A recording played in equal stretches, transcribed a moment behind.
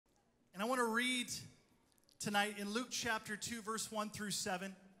And I want to read tonight in Luke chapter 2, verse 1 through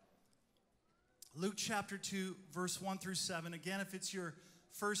 7. Luke chapter 2, verse 1 through 7. Again, if it's your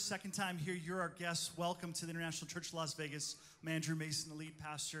first, second time here, you're our guest. Welcome to the International Church of Las Vegas. I'm Andrew Mason, the lead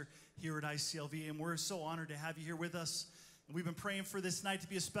pastor here at ICLV, and we're so honored to have you here with us. And we've been praying for this night to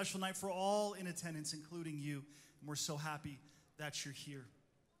be a special night for all in attendance, including you. And we're so happy that you're here.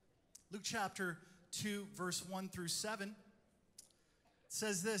 Luke chapter 2, verse 1 through 7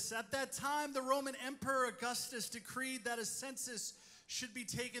 says this: At that time, the Roman Emperor Augustus decreed that a census should be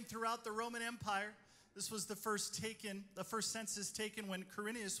taken throughout the Roman Empire. This was the first census taken when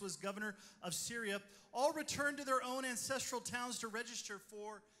Quirinius was governor of Syria. All returned to their own ancestral towns to register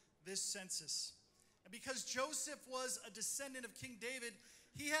for this census. And because Joseph was a descendant of King David,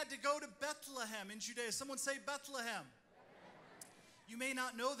 he had to go to Bethlehem in Judea. Someone say Bethlehem. You may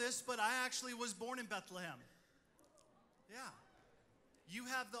not know this, but I actually was born in Bethlehem. Yeah. You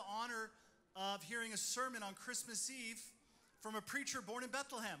have the honor of hearing a sermon on Christmas Eve from a preacher born in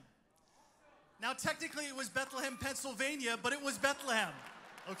Bethlehem. Now, technically, it was Bethlehem, Pennsylvania, but it was Bethlehem,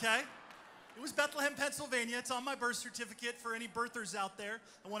 okay? It was Bethlehem, Pennsylvania. It's on my birth certificate for any birthers out there.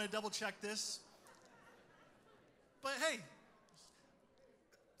 I want to double-check this. But, hey,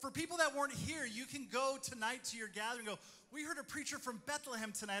 for people that weren't here, you can go tonight to your gathering and go, we heard a preacher from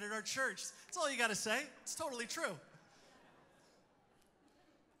Bethlehem tonight at our church. That's all you got to say. It's totally true.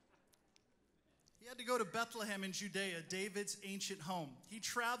 He had to go to Bethlehem in Judea, David's ancient home. He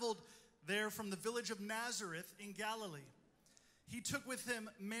traveled there from the village of Nazareth in Galilee. He took with him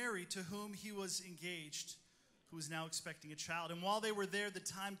Mary, to whom he was engaged, who was now expecting a child. And while they were there, the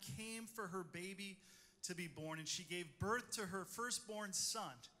time came for her baby to be born, and she gave birth to her firstborn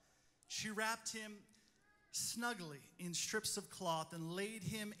son. She wrapped him snugly in strips of cloth and laid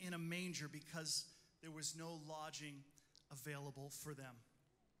him in a manger because there was no lodging available for them.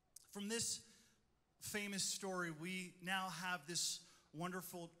 From this famous story, we now have this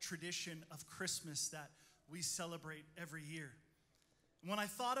wonderful tradition of Christmas that we celebrate every year. And when I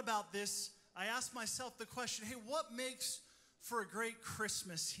thought about this, I asked myself the question, hey, what makes for a great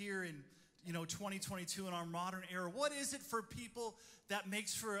Christmas here in 2022 in our modern era? What is it for people that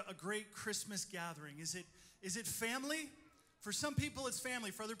makes for a great Christmas gathering? Is it family? For some people, it's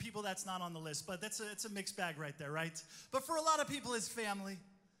family. For other people, that's not on the list. But it's a mixed bag right there, right? But for a lot of people, it's family,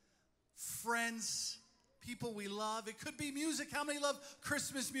 friends, people we love. It could be music. How many love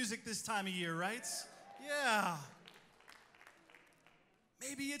Christmas music this time of year, right? Yeah.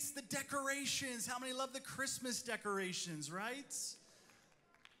 Maybe it's the decorations. How many love the Christmas decorations, right?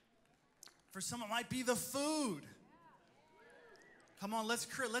 For some, it might be the food. Come on, let's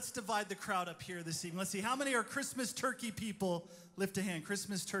divide the crowd up here this evening. Let's see, how many are Christmas turkey people? Lift a hand,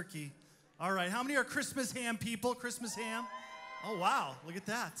 Christmas turkey. All right, how many are Christmas ham people? Christmas ham? Oh, wow, look at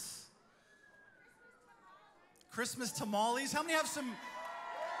that. Christmas tamales. How many have some?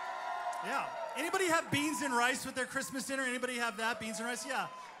 Yeah. Anybody have beans and rice with their Christmas dinner? Anybody have that, beans and rice? Yeah,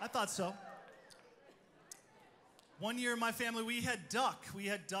 I thought so. One year in my family, we had duck. We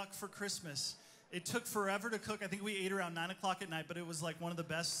had duck for Christmas. It took forever to cook. I think we ate around 9 o'clock at night, but it was like one of the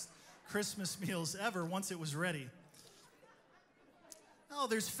best Christmas meals ever once it was ready. Oh,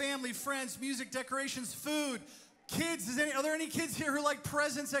 there's family, friends, music, decorations, food. Kids, are there any kids here who like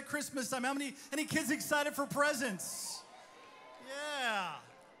presents at Christmas time? Any kids excited for presents? Yeah.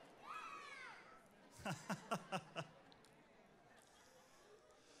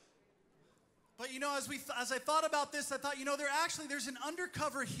 But as I thought about this, I thought, there's an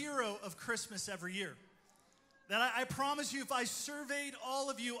undercover hero of Christmas every year. That I promise you, if I surveyed all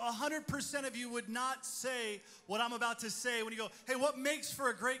of you, 100% of you would not say what I'm about to say when you go, hey, what makes for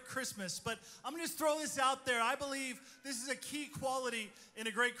a great Christmas? But I'm going to just throw this out there. I believe this is a key quality in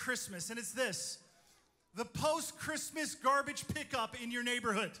a great Christmas, and it's this: the post-Christmas garbage pickup in your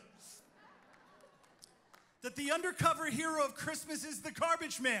neighborhood. That the undercover hero of Christmas is the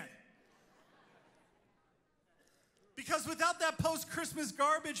garbage man. Because without that post-Christmas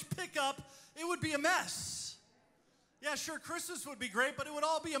garbage pickup, it would be a mess. Yeah, sure, Christmas would be great, but it would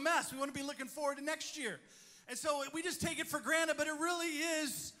all be a mess. We wouldn't be looking forward to next year. And so we just take it for granted, but it really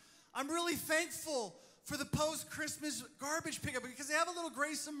is. I'm really thankful for the post-Christmas garbage pickup because they have a little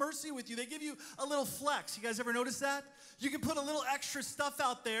grace and mercy with you. They give you a little flex. You guys ever notice that? You can put a little extra stuff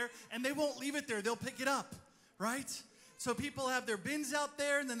out there, and they won't leave it there. They'll pick it up, right? So people have their bins out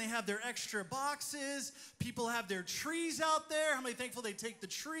there, and then they have their extra boxes. People have their trees out there. How many thankful they take the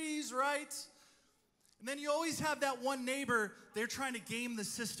trees, right? And then you always have that one neighbor, they're trying to game the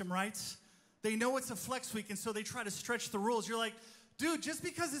system, right? They know it's a flex week, and so they try to stretch the rules. You're like, dude, just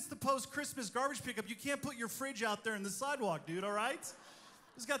because it's the post-Christmas garbage pickup, you can't put your fridge out there in the sidewalk, dude, all right?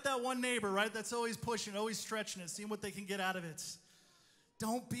 Who's got that one neighbor, right? That's always pushing, always stretching it, seeing what they can get out of it.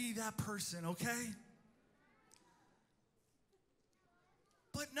 Don't be that person, okay?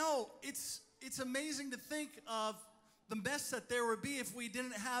 But no, it's amazing to think of the mess that there would be if we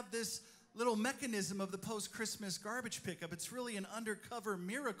didn't have this little mechanism of the post-Christmas garbage pickup. It's really an undercover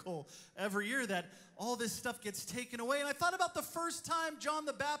miracle every year that all this stuff gets taken away. And I thought about the first time John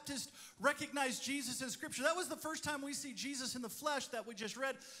the Baptist recognized Jesus in Scripture. That was the first time we see Jesus in the flesh that we just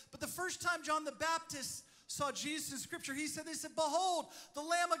read. But the first time John the Baptist saw Jesus in Scripture, they said, behold, the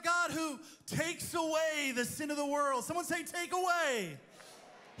Lamb of God who takes away the sin of the world. Someone say, take away.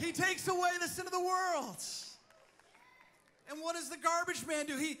 He takes away the sin of the world. And what does the garbage man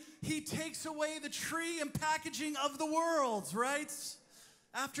do? He takes away the tree and packaging of the world, right?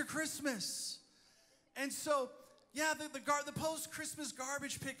 After Christmas. And so, yeah, the post-Christmas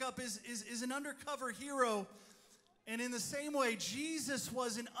garbage pickup is an undercover hero. And in the same way, Jesus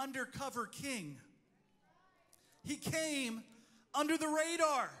was an undercover king. He came under the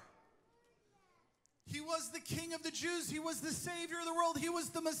radar. He was the King of the Jews. He was the Savior of the world. He was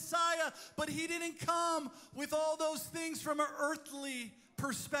the Messiah. But he didn't come with all those things from an earthly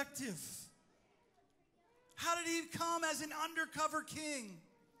perspective. How did he come as an undercover king?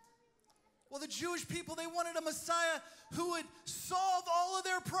 Well, the Jewish people, they wanted a Messiah who would solve all of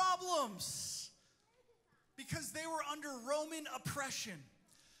their problems because they were under Roman oppression.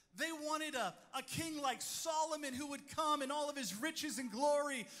 They wanted a king like Solomon who would come in all of his riches and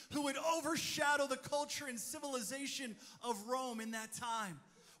glory, who would overshadow the culture and civilization of Rome in that time.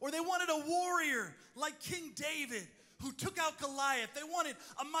 Or they wanted a warrior like King David who took out Goliath. They wanted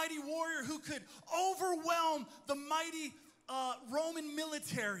a mighty warrior who could overwhelm the mighty Roman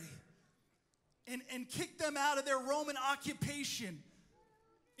military and kick them out of their Roman occupation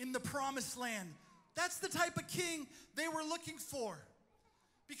in the promised land. That's the type of king they were looking for.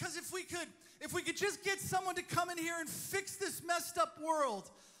 Because if we could just get someone to come in here and fix this messed up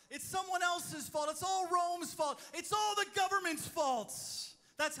world, it's someone else's fault. It's all Rome's fault. It's all the government's fault.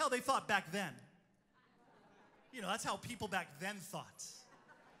 That's how they thought back then. You know, that's how people back then thought.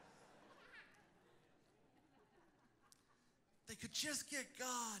 They could just get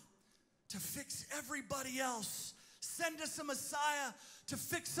God to fix everybody else. Send us a Messiah to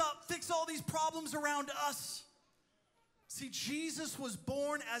fix all these problems around us. See, Jesus was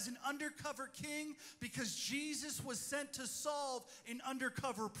born as an undercover king because Jesus was sent to solve an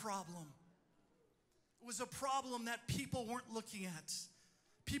undercover problem. It was a problem that people weren't looking at.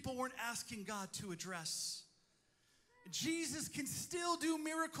 People weren't asking God to address. Jesus can still do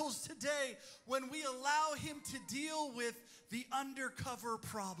miracles today when we allow him to deal with the undercover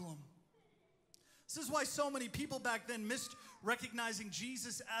problem. This is why so many people back then missed recognizing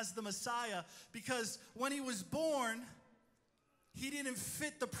Jesus as the Messiah, because when he was born, he didn't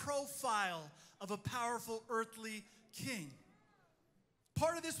fit the profile of a powerful earthly king.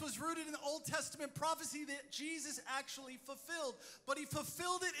 Part of this was rooted in the Old Testament prophecy that Jesus actually fulfilled, but he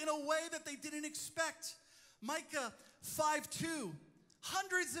fulfilled it in a way that they didn't expect. Micah 5:2,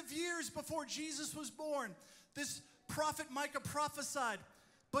 hundreds of years before Jesus was born, this prophet Micah prophesied,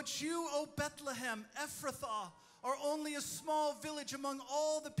 "But you, O Bethlehem, Ephrathah, are only a small village among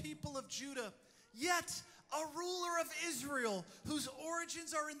all the people of Judah. Yet a ruler of Israel, whose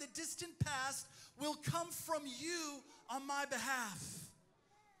origins are in the distant past, will come from you on my behalf."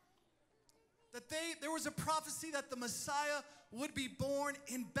 There was a prophecy that the Messiah would be born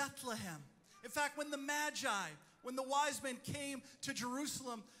in Bethlehem. In fact, when the wise men came to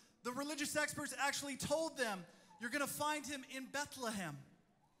Jerusalem, the religious experts actually told them, "You're going to find him in Bethlehem."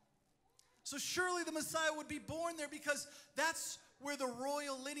 So surely the Messiah would be born there because that's where the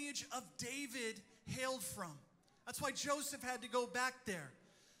royal lineage of David hailed from. That's why Joseph had to go back there.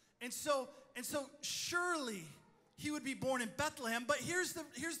 And so surely he would be born in Bethlehem. But here's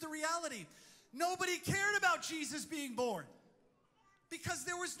the reality. Nobody cared about Jesus being born because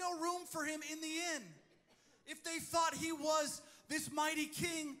there was no room for him in the inn. If they thought he was this mighty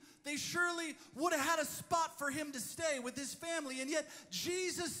king, they surely would have had a spot for him to stay with his family. And yet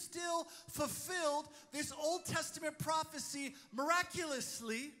Jesus still fulfilled this Old Testament prophecy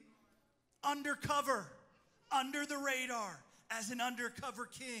miraculously undercover, under the radar, as an undercover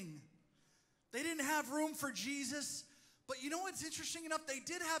king. They didn't have room for Jesus, but you know what's interesting enough? They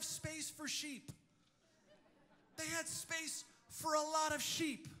did have space for sheep. They had space for a lot of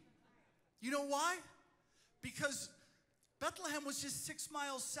sheep. You know why? Because Bethlehem was just 6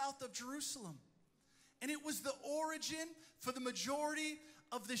 miles south of Jerusalem. And it was the origin for the majority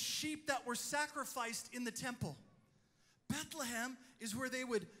of the sheep that were sacrificed in the temple. Bethlehem is where they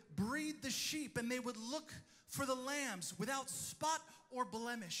would breed the sheep, and they would look for the lambs without spot or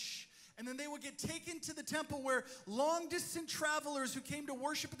blemish. And then they would get taken to the temple where long-distance travelers who came to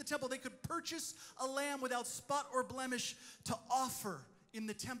worship at the temple, they could purchase a lamb without spot or blemish to offer in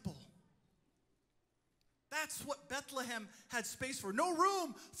the temple. That's what Bethlehem had space for. No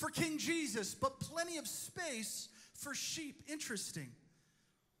room for King Jesus, but plenty of space for sheep. Interesting.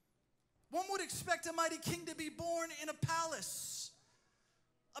 One would expect a mighty king to be born in a palace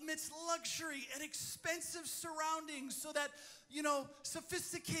amidst luxury and expensive surroundings so that,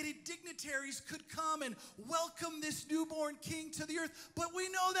 sophisticated dignitaries could come and welcome this newborn king to the earth. But we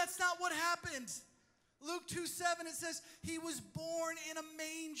know that's not what happened. Luke 2:7, it says, he was born in a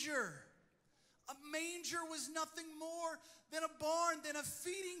manger. A manger was nothing more than a barn, than a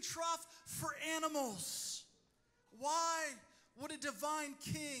feeding trough for animals. Why would a divine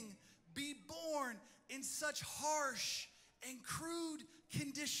king be born in such harsh and crude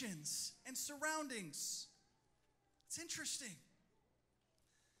conditions and surroundings? It's interesting.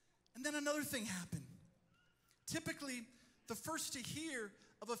 And then another thing happened. Typically, the first to hear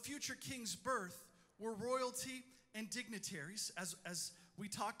of a future king's birth were royalty and dignitaries, as we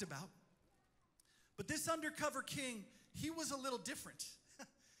talked about. But this undercover king, he was a little different.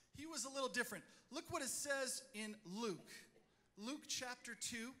 He was a little different. Look what it says in Luke. Luke chapter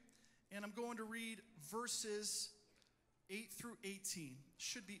 2, and I'm going to read verses 8 through 18.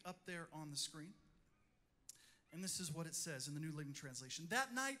 Should be up there on the screen. And this is what it says in the New Living Translation.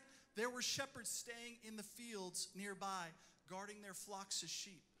 That night, there were shepherds staying in the fields nearby, guarding their flocks of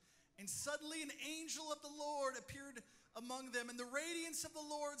sheep. And suddenly an angel of the Lord appeared among them, and the radiance of the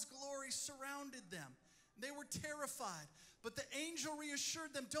Lord's glory surrounded them. They were terrified, but the angel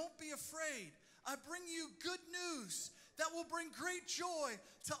reassured them, don't be afraid. I bring you good news that will bring great joy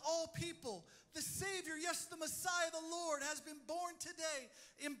to all people. The Savior, yes, the Messiah, the Lord, has been born today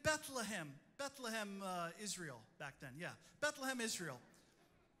in Bethlehem. Bethlehem, Israel, back then, yeah. Bethlehem, Israel.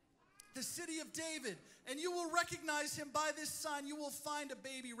 The city of David. And you will recognize him by this sign. You will find a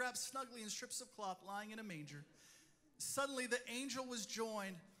baby wrapped snugly in strips of cloth lying in a manger. Suddenly the angel was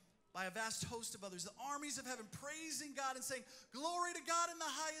joined by a vast host of others, the armies of heaven, praising God and saying, glory to God in the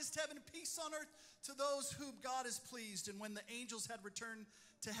highest heaven, peace on earth to those whom God is pleased. And when the angels had returned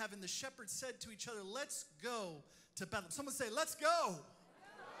to heaven, the shepherds said to each other, let's go to Bethlehem. Someone say, let's go.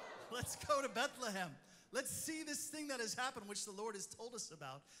 Let's go to Bethlehem. Let's see this thing that has happened, which the Lord has told us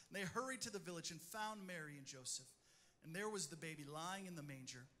about. And they hurried to the village and found Mary and Joseph. And there was the baby lying in the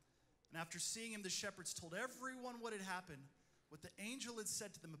manger. And after seeing him, the shepherds told everyone what had happened, what the angel had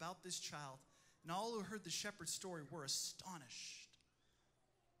said to them about this child. And all who heard the shepherd's story were astonished.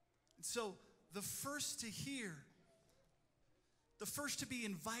 And so the first to hear, the first to be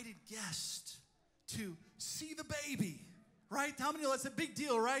invited guest to see the baby, right? How many know that's a big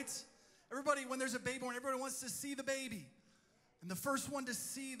deal, right? Everybody, when there's a baby born, everybody wants to see the baby. And the first one to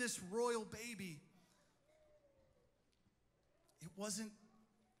see this royal baby, it wasn't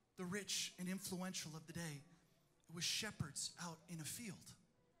the rich and influential of the day. It was shepherds out in a field.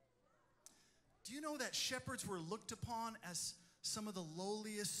 Do you know that shepherds were looked upon as some of the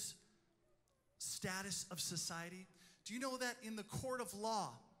lowliest status of society? Do you know that in the court of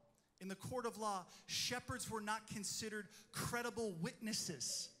law, shepherds were not considered credible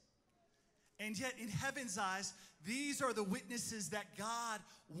witnesses? And yet in heaven's eyes, these are the witnesses that God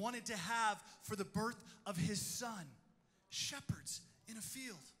wanted to have for the birth of his son. Shepherds in a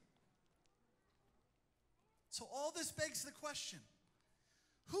field. So all this begs the question,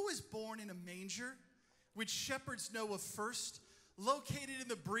 who is born in a manger, which shepherds know of first, located in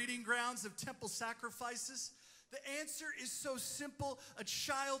the breeding grounds of temple sacrifices? The answer is so simple, a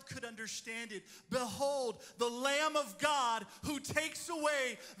child could understand it. Behold, the Lamb of God who takes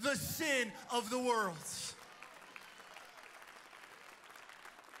away the sin of the world.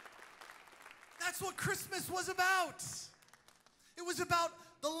 That's what Christmas was about. It was about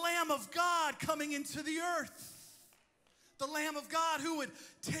the Lamb of God coming into the earth. The Lamb of God who would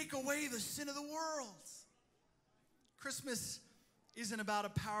take away the sin of the world. Christmas isn't about a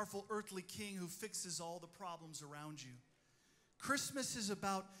powerful earthly king who fixes all the problems around you. Christmas is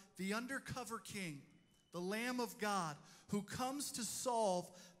about the undercover king, the Lamb of God, who comes to solve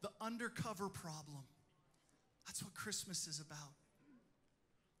the undercover problem. That's what Christmas is about.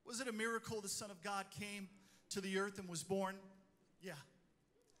 Was it a miracle the Son of God came to the earth and was born? Yeah.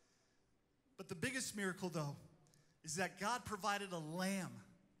 But the biggest miracle, though, is that God provided a lamb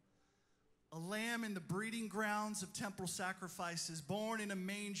in the breeding grounds of temple sacrifices, born in a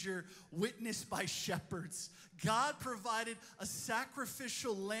manger, witnessed by shepherds. God provided a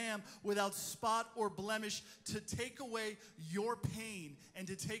sacrificial lamb without spot or blemish to take away your pain and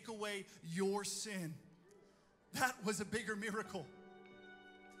to take away your sin. That was a bigger miracle.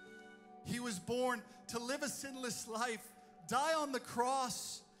 He was born to live a sinless life, die on the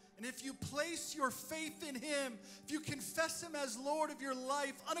cross. And if you place your faith in him, if you confess him as Lord of your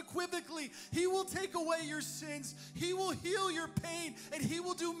life unequivocally, he will take away your sins, he will heal your pain, and he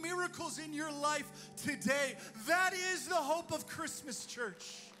will do miracles in your life today. That is the hope of Christmas,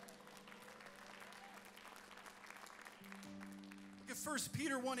 church. Look at 1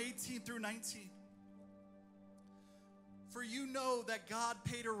 Peter 1:18 through 19. For you know that God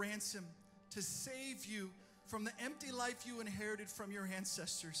paid a ransom to save you from the empty life you inherited from your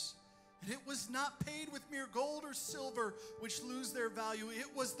ancestors. And it was not paid with mere gold or silver, which lose their value.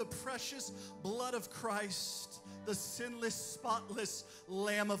 It was the precious blood of Christ, the sinless, spotless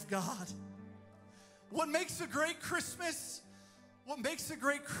Lamb of God. What makes a great Christmas? What makes a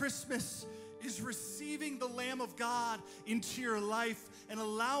great Christmas is receiving the Lamb of God into your life and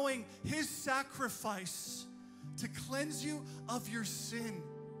allowing his sacrifice to cleanse you of your sin,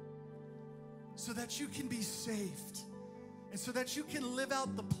 so that you can be saved and so that you can live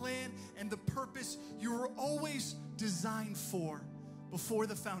out the plan and the purpose you were always designed for before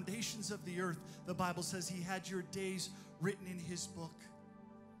the foundations of the earth. The Bible says he had your days written in his book.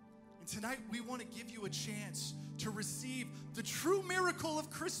 And tonight we want to give you a chance to receive the true miracle of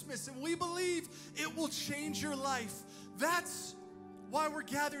Christmas, and we believe it will change your life. That's why we're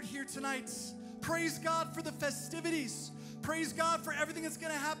gathered here tonight. Praise God for the festivities. Praise God for everything that's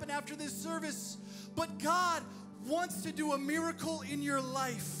going to happen after this service. But God wants to do a miracle in your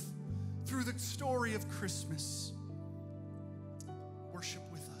life through the story of Christmas. Worship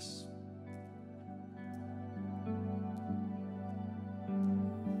with us.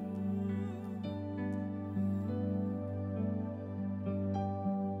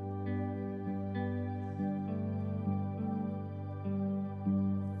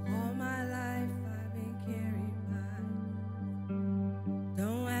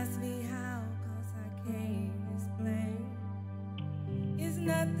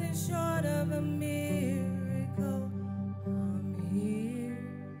 Nothing short of a miracle. I'm here.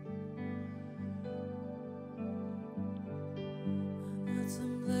 I've got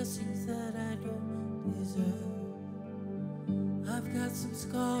some blessings that I don't deserve. I've got some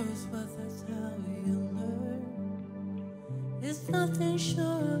scars, but that's how you learn. It's nothing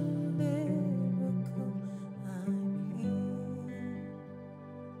short of a miracle. I'm here.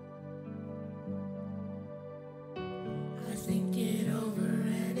 I think it over.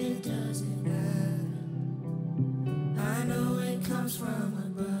 It doesn't matter. I know it comes from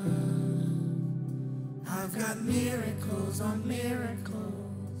above. I've got miracles on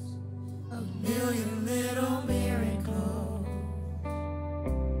miracles, a million little miracles.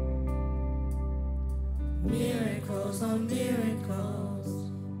 Miracles on miracles.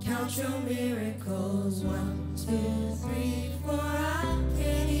 Count your miracles. 1, 2, 3, 4. I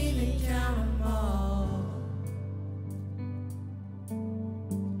can't even count them all.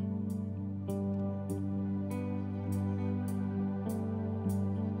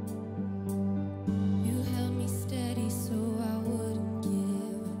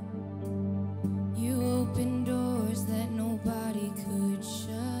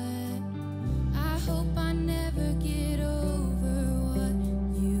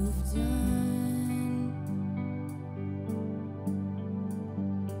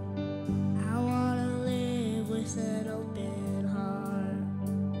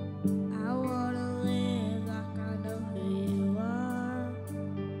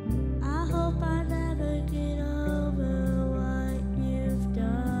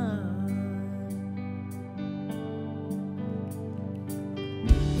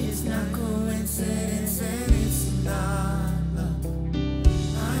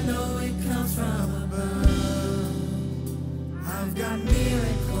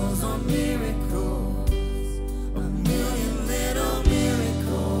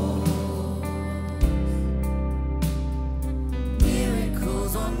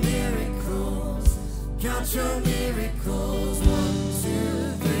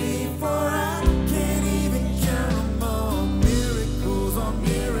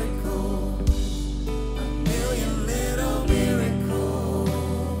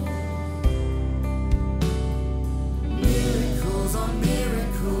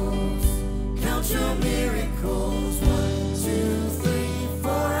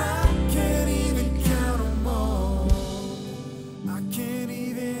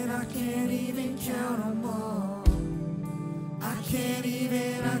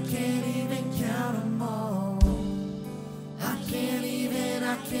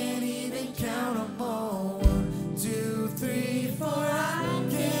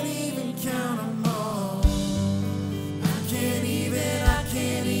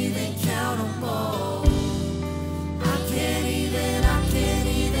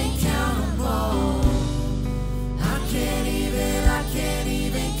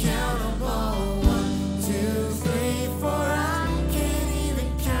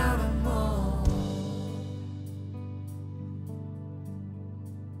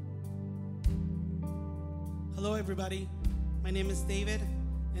 everybody. My name is David,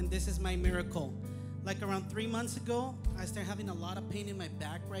 and this is my miracle. Like around 3 months ago, I started having a lot of pain in my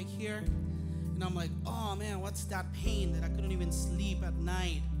back right here. And I'm like, oh man, what's that pain that I couldn't even sleep at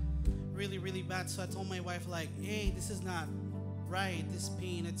night? Really, really bad. So I told my wife, like, hey, this is not right. This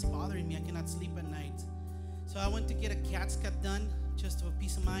pain, it's bothering me. I cannot sleep at night. So I went to get a CAT scan done just for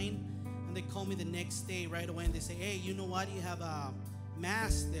peace of mind. And they called me the next day right away, and they say, hey, you know what? You have a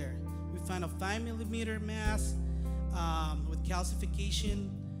mass there. We found a 5-millimeter mass with calcification,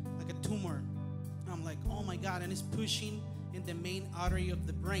 like a tumor. I'm like, oh my God, and it's pushing in the main artery of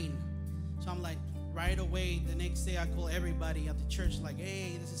the brain. So I'm like, right away, the next day I call everybody at the church, like,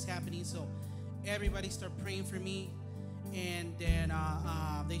 hey, this is happening. So everybody start praying for me, and then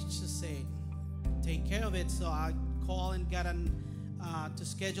they just say, take care of it. So I call and got to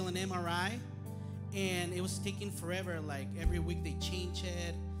schedule an MRI, and it was taking forever. Like every week they change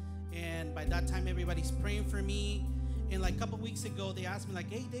it, and by that time everybody's praying for me. And like a couple weeks ago they asked me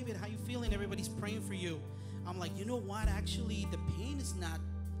like, hey David, how you feeling? Everybody's praying for you. I'm like, you know what, actually the pain is not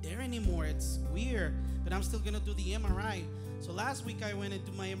there anymore. It's weird, but I'm still gonna do the MRI. So last week I went and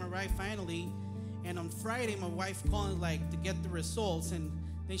do my MRI finally, and on Friday my wife called like to get the results, and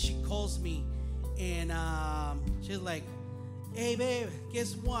then she calls me, and she's like, hey babe,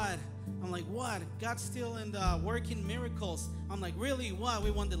 guess what? I'm like, what? God's still in the working miracles. I'm like, really? What?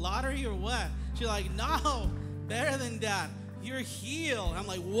 We won the lottery or what? She's like, no, better than that. You're healed. I'm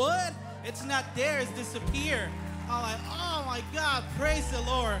like, what? It's not there. It's disappeared. I'm like, oh my God, praise the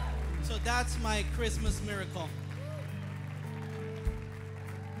Lord. So that's my Christmas miracle.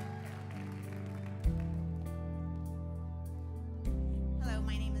 Hello,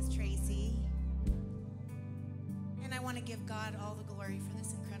 my name is Tracy. And I want to give God all the glory for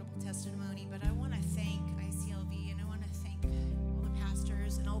this incredible testimony, but I want to thank ICLV, and I want to thank all the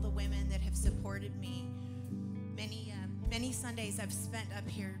pastors and all the women that have supported me. Many Sundays I've spent up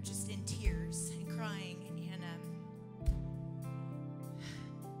here just in tears and crying, and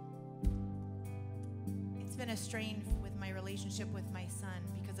it's been a strain with my relationship with my son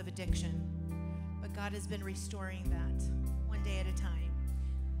because of addiction, but God has been restoring that one day at a time.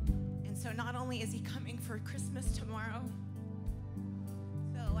 And so not only is he coming for Christmas tomorrow,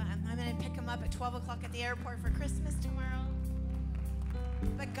 so I'm going to pick him up at 12 o'clock at the airport for Christmas tomorrow,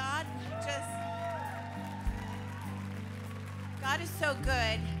 but God is so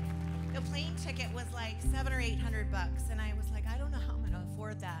good. The plane ticket was like $700 or $800, and I was like, I don't know how I'm going to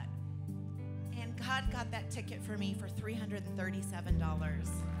afford that. And God got that ticket for me for $337.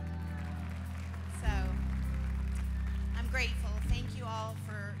 So I'm grateful. Thank you all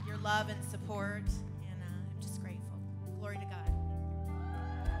for your love and support, and I'm just grateful. Glory to God.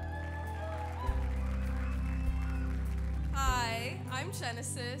 Hi, I'm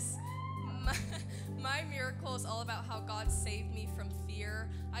Genesis. My miracle is all about how God saved me from fear.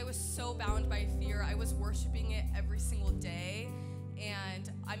 I was so bound by fear. I was worshiping it every single day. And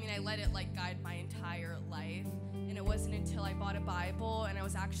I mean, I let it like guide my entire life. And it wasn't until I bought a Bible and I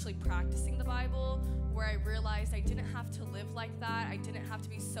was actually practicing the Bible where I realized I didn't have to live like that. I didn't have to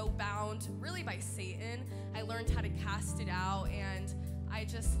be so bound really by Satan. I learned how to cast it out, and I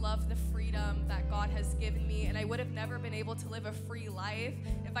just love the freedom that God has given me, and I would have never been able to live a free life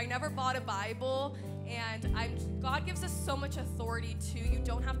if I never bought a Bible. And God gives us so much authority too. You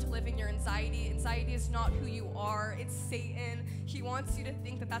don't have to live in your anxiety. Anxiety is not who you are. It's Satan. He wants you to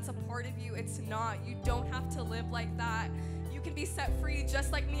think that that's a part of you. It's not. You don't have to live like that. You can be set free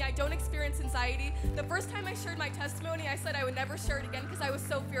just like me. I don't experience anxiety. The first time I shared my testimony, I said I would never share it again because I was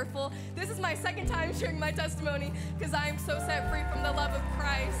so fearful. This is my second time sharing my testimony because I am so set free from the love of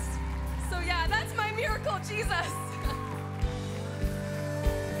Christ. So yeah, that's my miracle, Jesus.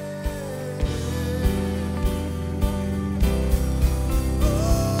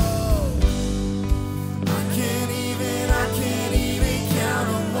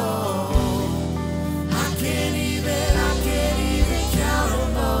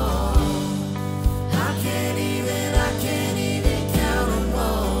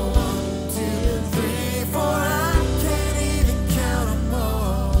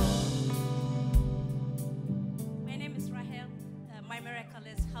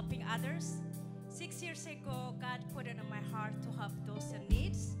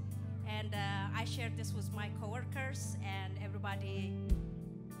 This with my coworkers, and everybody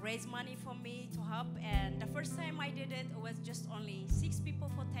raised money for me to help. And the first time I did it, it was just only 6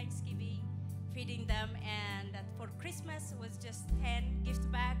 people for Thanksgiving, feeding them, and for Christmas it was just 10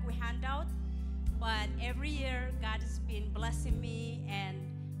 gift bag we hand out. But every year God has been blessing me, and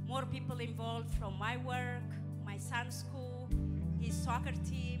more people involved from my work, my son's school, his soccer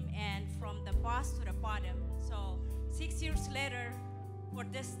team, and from the boss to the bottom. So 6 years later, for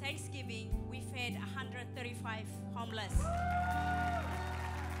this Thanksgiving, we fed 135 homeless.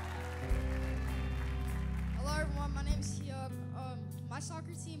 Hello everyone, my name is Hyuk. My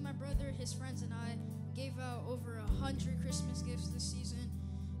soccer team, my brother, his friends, and I gave out over 100 Christmas gifts this season,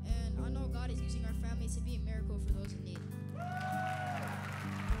 and I know God is using our family to be a miracle for those in need.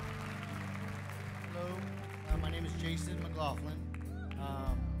 Hello, my name is Jason McLaughlin.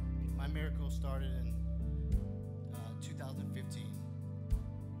 My miracle started in 2015.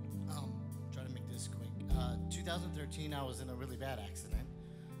 Try to make this quick. 2013, I was in a really bad accident.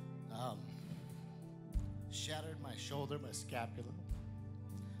 Shattered my shoulder, my scapula,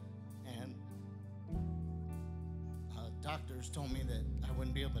 and doctors told me that I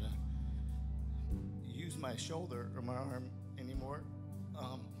wouldn't be able to use my shoulder or my arm anymore,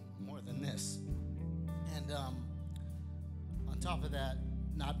 more than this. And on top of that,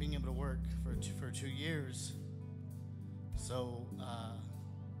 not being able to work for 2 years. So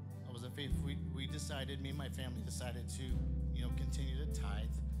I was a faith. We decided, me and my family decided to, continue to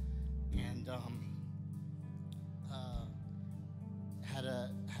tithe, and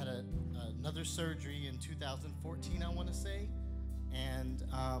had another surgery in 2014, I want to say, and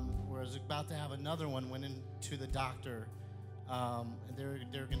was about to have another one. Went into the doctor, and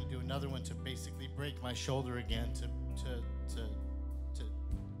they're going to do another one to basically break my shoulder again to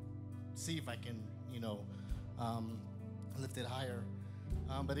see if I can lift it higher.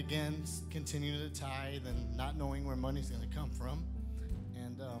 But again, continuing to tithe and not knowing where money's going to come from,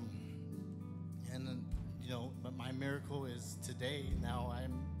 and but my miracle is today. Now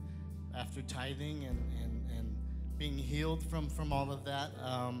I'm, after tithing and being healed from all of that,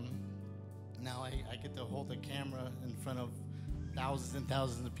 now I get to hold a camera in front of thousands and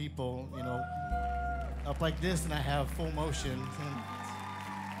thousands of people, up like this, and I have full motion. And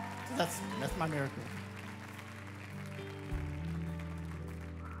so that's my miracle.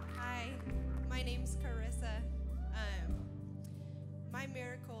 Hi, my name's Carissa. My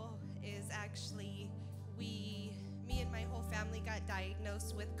miracle is actually me and my whole family got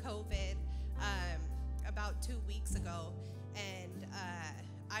diagnosed with COVID about 2 weeks ago, and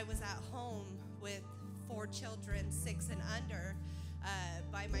I was at home with 4 children, 6 and under,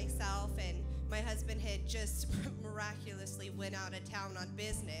 by myself, and my husband had just miraculously went out of town on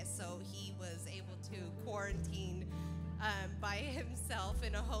business, so he was able to quarantine by himself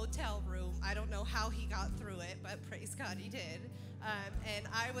in a hotel room. I don't know how he got through it, but praise God he did. And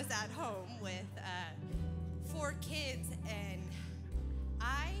I was at home with 4 kids, and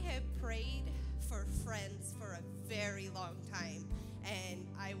I have prayed for friends for a very long time, and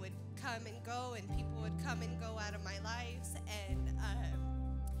I would come and go, and people would come and go out of my lives, and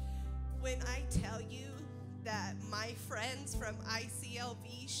when I tell you that my friends from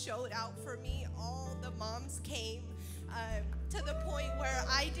ICLV showed out for me, all the moms came, to the point where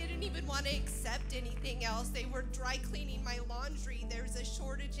I didn't even want to accept anything else. They were dry cleaning my laundry. There's a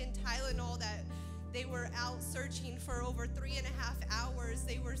shortage in Tylenol that they were out searching for over 3.5 hours.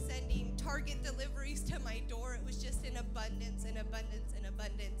 They were sending Target deliveries to my door. It was just an abundance and abundance and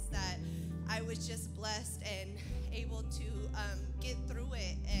abundance that I was just blessed and able to get through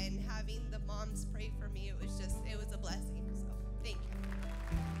it, and having the moms pray for me, it was a blessing. So thank you.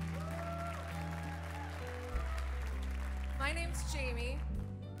 My name's Jamie,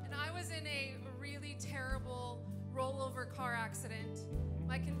 and I was in a really terrible rollover car accident.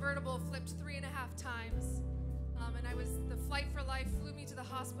 My convertible flipped 3.5 times, and the Flight for Life flew me to the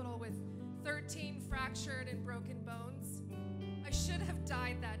hospital with 13 fractured and broken bones. I should have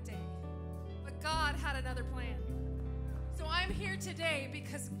died that day, but God had another plan. So I'm here today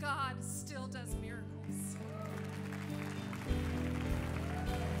because God still does miracles.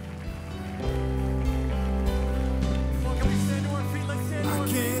 Well, can we stand to our feet? Let's stand to our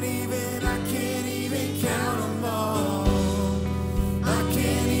feet. I can't even count them all. I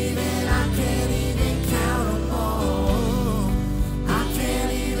can't even count them all. I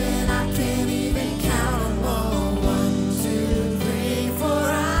can't even count them all. 1, 2, 3, 4.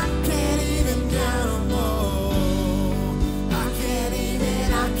 I can't even count them all. I can't even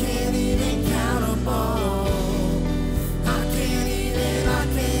count them all. I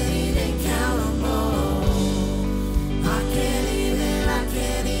can't even count them all. I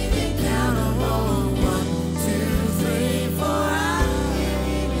can't even count them all. 1, 2, 3, 4. I can't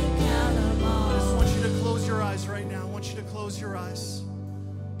even count them all. I just want you to close your eyes right now. I want you to close your eyes.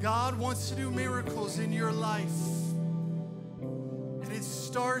 God wants to do miracles in your life. And it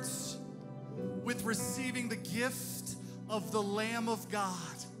starts with receiving the gift of the Lamb of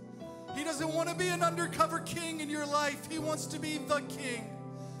God. He doesn't want to be an undercover king in your life. He wants to be the king.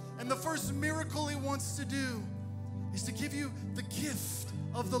 And the first miracle he wants to do is to give you the gift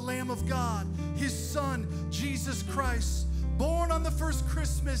of the Lamb of God, his son, Jesus Christ, born on the first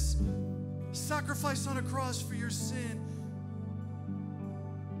Christmas, sacrificed on a cross for your sin,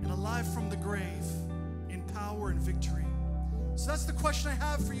 and alive from the grave in power and victory. So that's the question I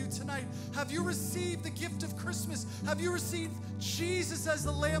have for you tonight. Have you received the gift of Christmas? Have you received Jesus as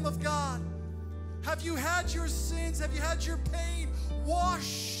the Lamb of God? Have you had your sins, have you had your pain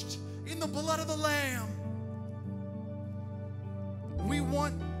washed in the blood of the Lamb? We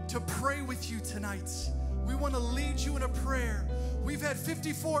want to pray with you tonight. We want to lead you in a prayer. We've had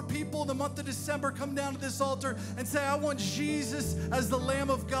 54 people in the month of December come down to this altar and say, I want Jesus as the Lamb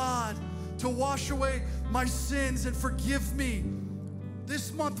of God to wash away my sins and forgive me.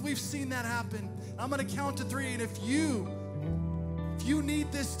 This month we've seen that happen. I'm going to count to 3, and if you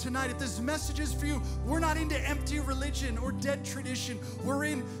need this tonight, if this message is for you, we're not into empty religion or dead tradition. We're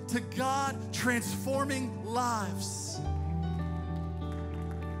into God transforming lives.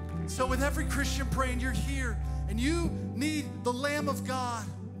 So with every Christian praying, you're here and you need the Lamb of God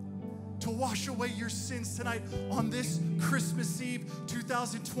to wash away your sins tonight on this Christmas Eve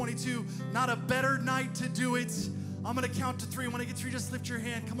 2022. Not a better night to do it. I'm going to count to 3. When I get 3, just lift your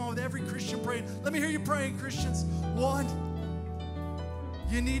hand. Come on, with every Christian praying. Let me hear you praying, Christians. 1,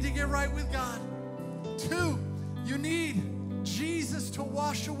 you need to get right with God. 2, you need Jesus to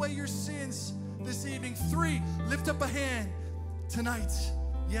wash away your sins this evening. 3, lift up a hand tonight.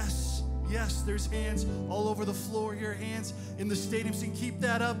 Yes, yes, there's hands all over the floor here, hands in the stadium. So you can keep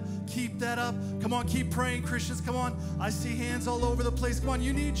that up, keep that up. Come on, keep praying, Christians. Come on, I see hands all over the place. Come on,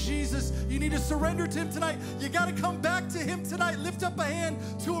 you need Jesus. You need to surrender to him tonight. You got to come back to him tonight. Lift up a hand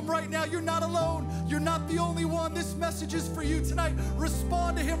to him right now. You're not alone. You're not the only one. This message is for you tonight.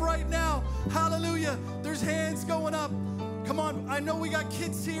 Respond to him right now. Hallelujah. There's hands going up. Come on, I know we got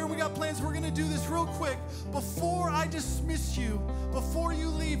kids here, we got plans. We're going to do this real quick. Before I dismiss you, before you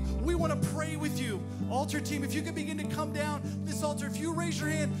leave, we want to pray with you. Altar team, if you could begin to come down this altar. If you raise your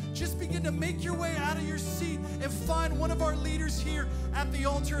hand, just begin to make your way out of your seat and find one of our leaders here at the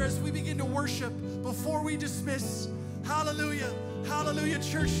altar as we begin to worship before we dismiss. Hallelujah. Hallelujah,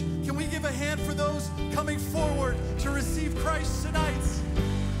 church. Can we give a hand for those coming forward to receive Christ tonight?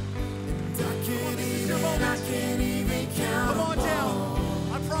 I can't even count. Come on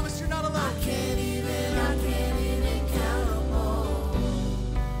down. I promise you're not alone. I can't even count them all.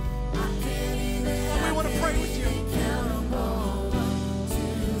 I can't even. We want to pray with you. Count them all. 1, 2,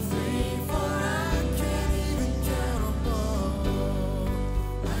 3, 4. I can't even count them all.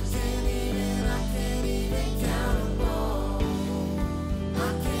 I can't even count them all. I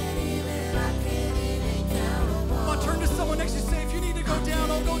can't even count them all. Come on, turn to someone next to you. Say, if you need to go down,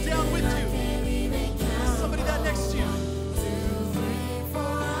 I'll go down with you. Somebody that next to you. 2, 3, 4, I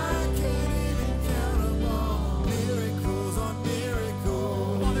can't even count them all. Miracles on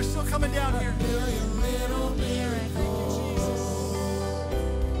miracles. Come on, they're still coming down here. A million little miracles.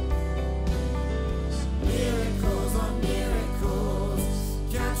 Miracles on miracles.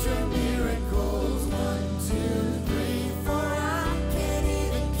 Count your miracles. 1, 2, 3, 4. I can't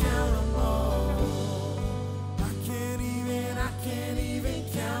even count them all. I can't even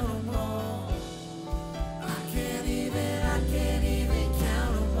count them all. I can't even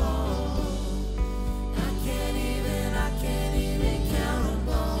count them all. I can't even count them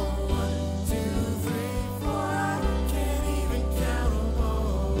all. 1, 2, 3, 4. I can't even count them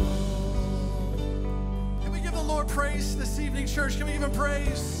all. Can we give the Lord praise this evening, church? Can we give him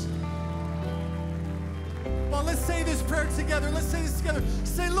praise? Well, let's say this prayer together. Let's say this together.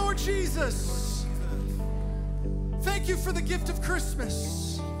 Say, Lord Jesus, thank you for the gift of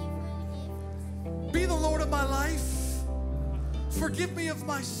Christmas. Be the Lord of my life. Forgive me of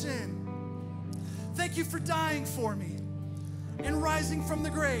my sin. Thank you for dying for me and rising from the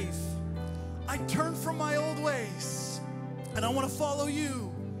grave. I turn from my old ways and I want to follow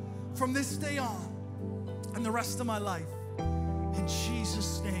you from this day on and the rest of my life. In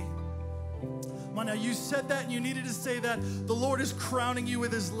Jesus' name. Come on, now you said that and you needed to say that. The Lord is crowning you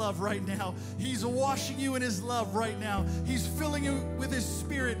with his love right now. He's washing you in his love right now. He's filling you with his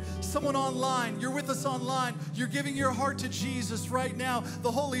spirit. Someone online, you're with us online. You're giving your heart to Jesus right now.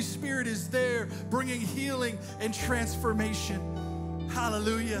 The Holy Spirit is there bringing healing and transformation.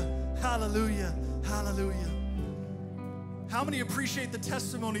 Hallelujah, hallelujah, hallelujah. How many appreciate the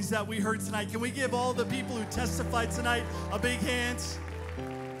testimonies that we heard tonight? Can we give all the people who testified tonight a big hand?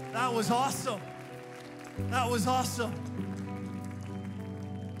 That was awesome. That was awesome.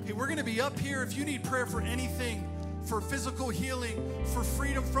 Hey, we're going to be up here. If you need prayer for anything, for physical healing, for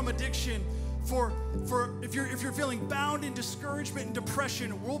freedom from addiction, for if you're feeling bound in discouragement and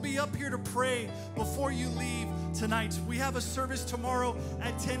depression. We'll be up here to pray before you leave tonight. We have a service tomorrow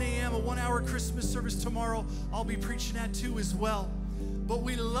at 10 a.m., a 1-hour Christmas service tomorrow. I'll be preaching at 2 as well. But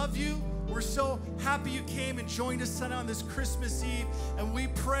we love you. We're so happy you came and joined us tonight on this Christmas Eve, and we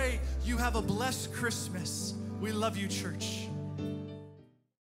pray you have a blessed Christmas. We love you, church.